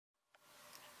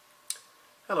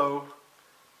Hello,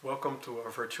 welcome to our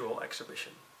virtual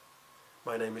exhibition.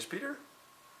 My name is Peter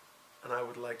and I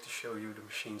would like to show you the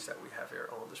machines that we have here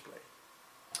on display.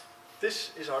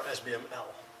 This is our SBM-L,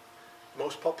 the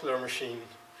most popular machine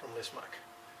from Lissmac.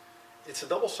 It's a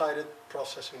double-sided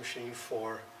processing machine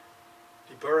for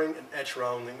deburring and edge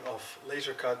rounding of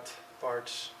laser cut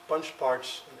parts, punched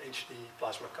parts and HD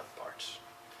plasma cut parts.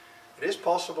 It is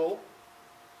possible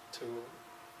to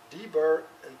deburr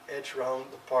and edge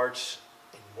round the parts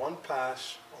in one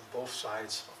pass on both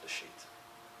sides of the sheet.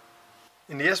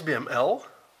 In the SBM-L,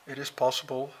 it is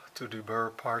possible to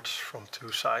deburr parts from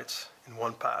two sides in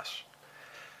one pass.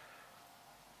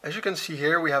 As you can see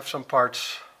here, we have some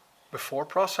parts before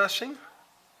processing.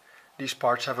 These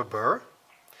parts have a burr,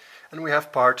 and we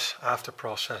have parts after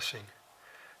processing.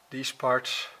 These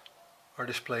parts are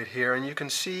displayed here, and you can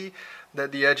see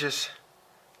that the edges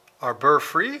are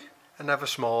burr-free and have a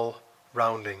small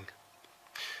rounding.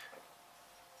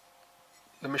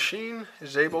 The machine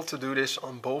is able to do this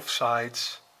on both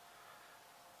sides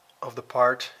of the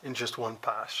part in just one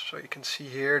pass. So you can see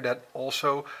here that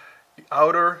also the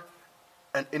outer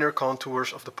and inner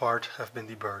contours of the part have been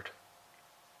deburred.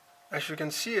 As you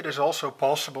can see, it is also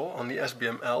possible on the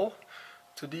SBM-L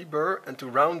to deburr and to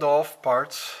round off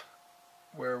parts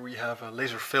where we have a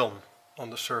laser film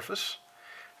on the surface.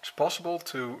 It's possible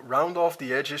to round off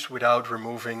the edges without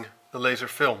removing the laser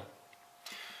film.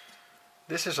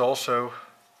 This is also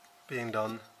being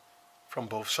done from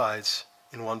both sides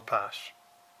in one pass.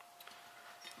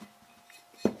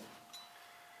 The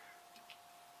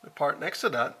part next to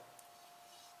that,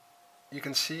 you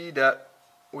can see that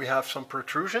we have some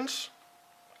protrusions,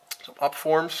 some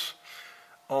upforms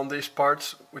on these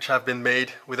parts which have been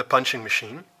made with a punching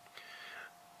machine.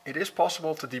 It is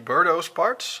possible to deburr those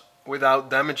parts without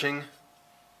damaging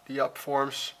the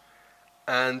upforms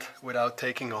and without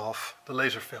taking off the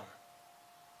laser film.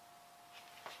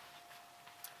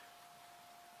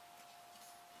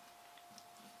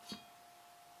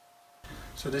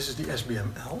 So this is the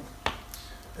SBM-L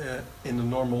in the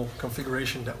normal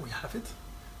configuration that we have it.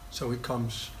 So it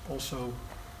comes also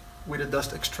with a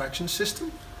dust extraction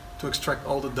system to extract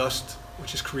all the dust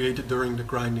which is created during the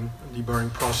grinding and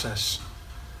deburring process.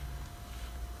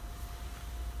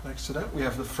 Next to that we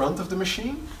have the front of the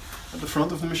machine. At the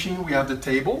front of the machine we have the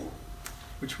table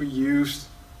which we use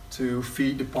to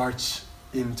feed the parts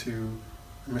into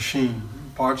the machine.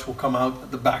 Parts will come out at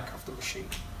the back of the machine.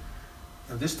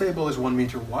 Now this table is 1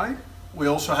 meter wide. We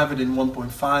also have it in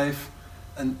 1.5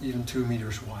 and even 2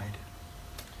 meters wide.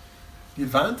 The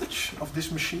advantage of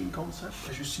this machine concept,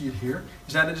 as you see it here,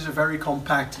 is that it is a very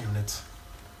compact unit.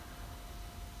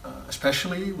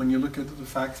 Especially when you look at the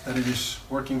fact that it is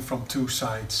working from two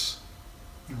sides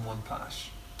in one pass.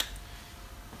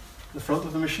 In the front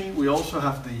of the machine we also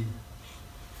have the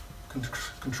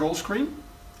control screen.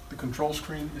 The control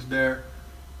screen is there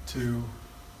to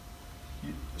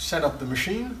set up the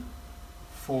machine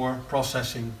for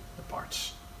processing the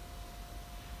parts.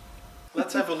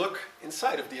 Let's have a look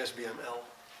inside of the SBM-L.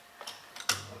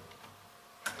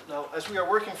 Now, as we are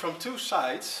working from two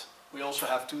sides, we also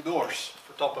have two doors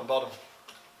for top and bottom.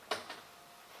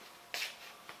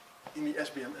 In the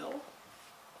SBM-L,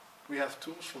 we have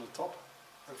tools from the top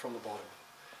and from the bottom.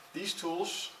 These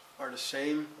tools are the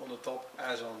same on the top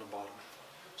as on the bottom.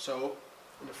 So,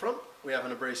 in the front, we have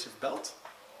an abrasive belt.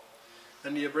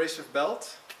 And the abrasive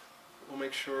belt will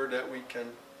make sure that we can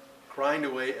grind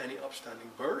away any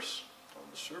upstanding burrs on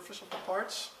the surface of the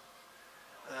parts.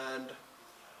 And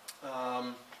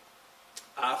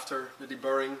after the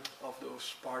deburring of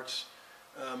those parts,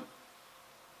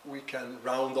 we can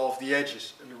round off the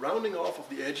edges. And the rounding off of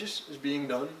the edges is being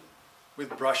done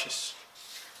with brushes.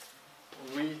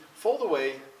 When we fold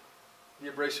away the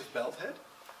abrasive belt head,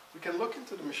 we can look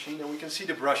into the machine and we can see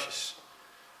the brushes.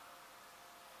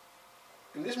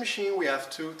 In this machine we have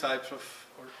two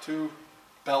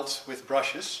belts with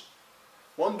brushes.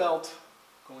 One belt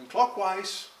going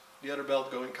clockwise, the other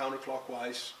belt going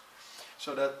counterclockwise,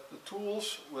 so that the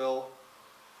tools will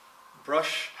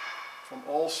brush from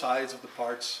all sides of the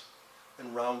parts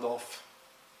and round off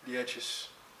the edges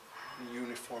in a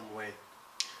uniform way.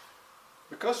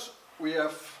 Because we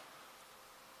have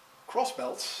cross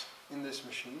belts in this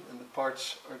machine and the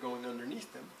parts are going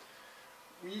underneath them,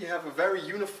 we have a very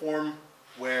uniform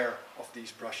wear of these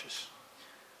brushes.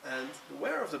 And the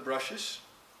wear of the brushes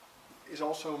is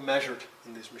also measured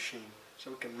in this machine.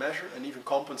 So we can measure and even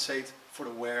compensate for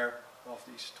the wear of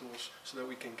these tools so that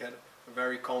we can get a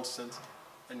very constant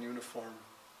and uniform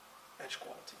edge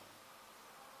quality.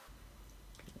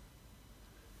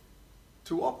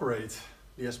 To operate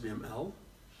the SBM-L,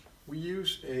 we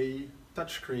use a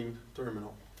touchscreen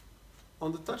terminal.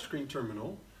 On the touchscreen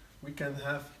terminal, we can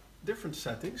have different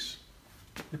settings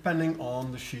depending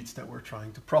on the sheets that we're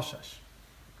trying to process.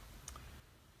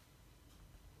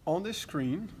 On this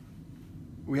screen,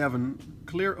 we have a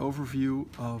clear overview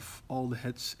of all the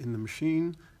heads in the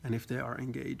machine and if they are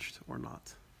engaged or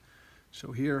not.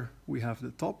 So here we have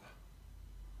the top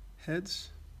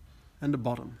heads and the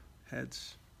bottom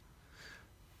heads.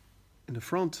 In the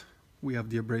front, we have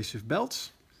the abrasive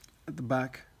belts. At the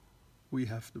back, we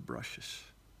have the brushes.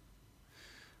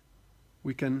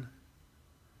 We can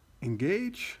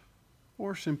engage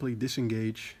or simply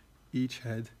disengage each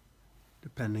head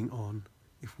depending on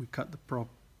if we cut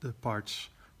the parts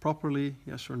properly,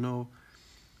 yes or no.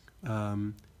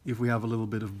 If we have a little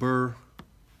bit of burr,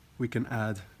 we can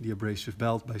add the abrasive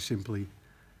belt by simply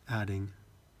adding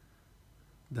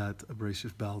that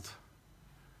abrasive belt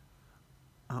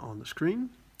on the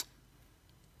screen.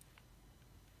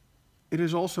 It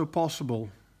is also possible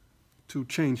to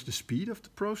change the speed of the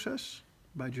process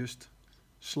by just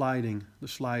sliding the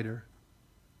slider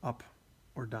up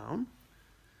or down.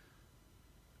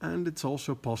 And it's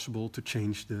also possible to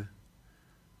change the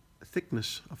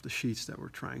thickness of the sheets that we're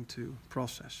trying to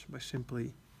process by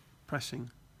simply pressing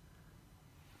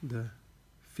the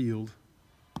field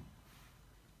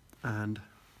and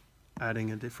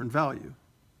adding a different value.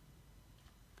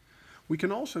 We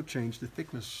can also change the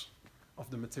thickness of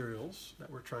the materials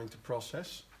that we're trying to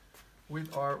process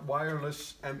with our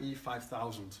wireless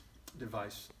ME5000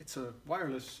 device. It's a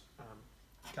wireless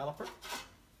caliper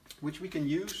which we can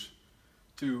use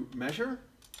to measure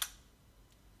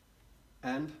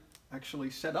and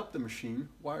actually set up the machine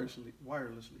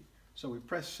wirelessly. So we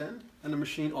press send and the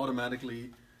machine automatically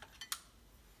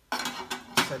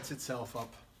sets itself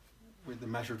up with the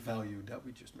measured value that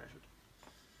we just measured.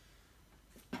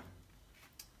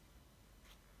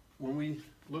 When we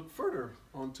look further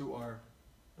onto our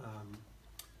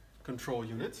control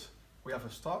unit, we have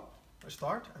a start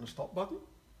and a stop button.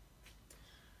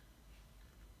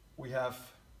 We have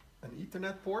an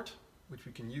Ethernet port, which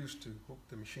we can use to hook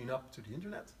the machine up to the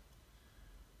internet.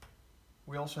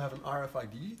 We also have an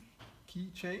RFID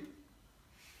keychain,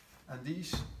 and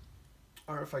these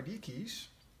RFID keys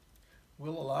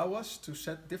will allow us to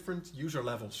set different user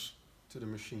levels to the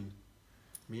machine,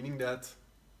 meaning that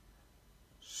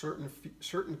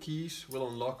certain keys will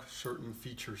unlock certain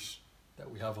features that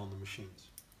we have on the machines.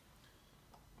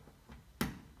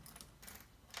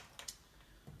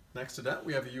 Next to that,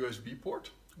 we have a USB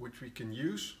port, which we can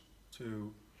use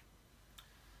to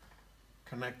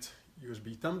connect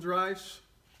USB thumb drives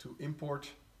to import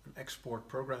and export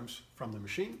programs from the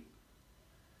machine.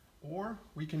 Or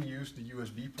we can use the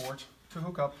USB port to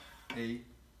hook up a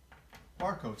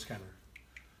barcode scanner.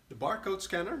 The barcode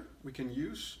scanner we can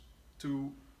use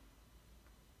to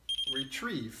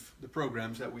retrieve the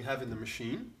programs that we have in the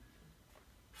machine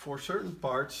for certain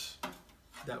parts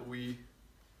that we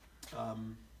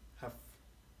have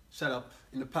set up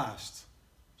in the past.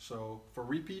 So for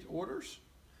repeat orders,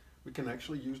 we can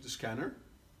actually use the scanner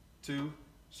to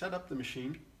set up the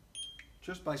machine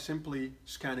just by simply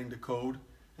scanning the code,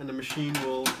 and the machine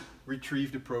will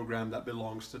retrieve the program that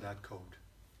belongs to that code.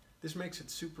 This makes it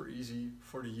super easy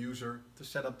for the user to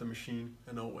set up the machine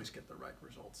and always get the right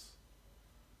results.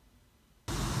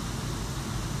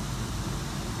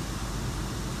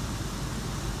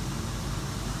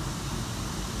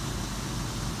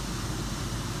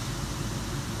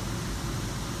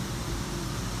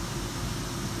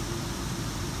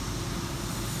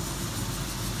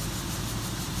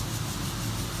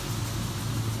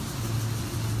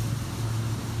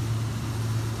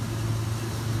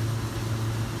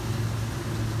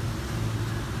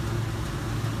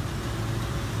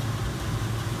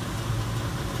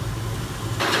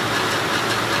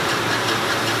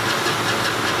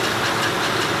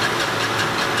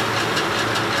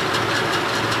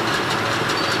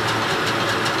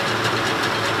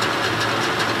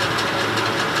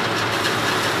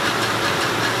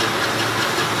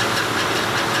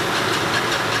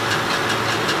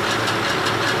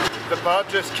 Part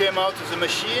just came out of the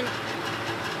machine,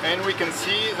 and we can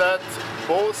see that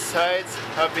both sides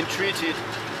have been treated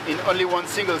in only one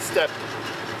single step.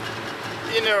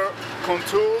 Inner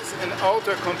contours and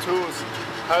outer contours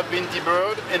have been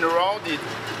deburred and rounded,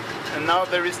 and now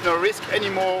there is no risk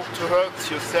anymore to hurt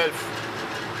yourself.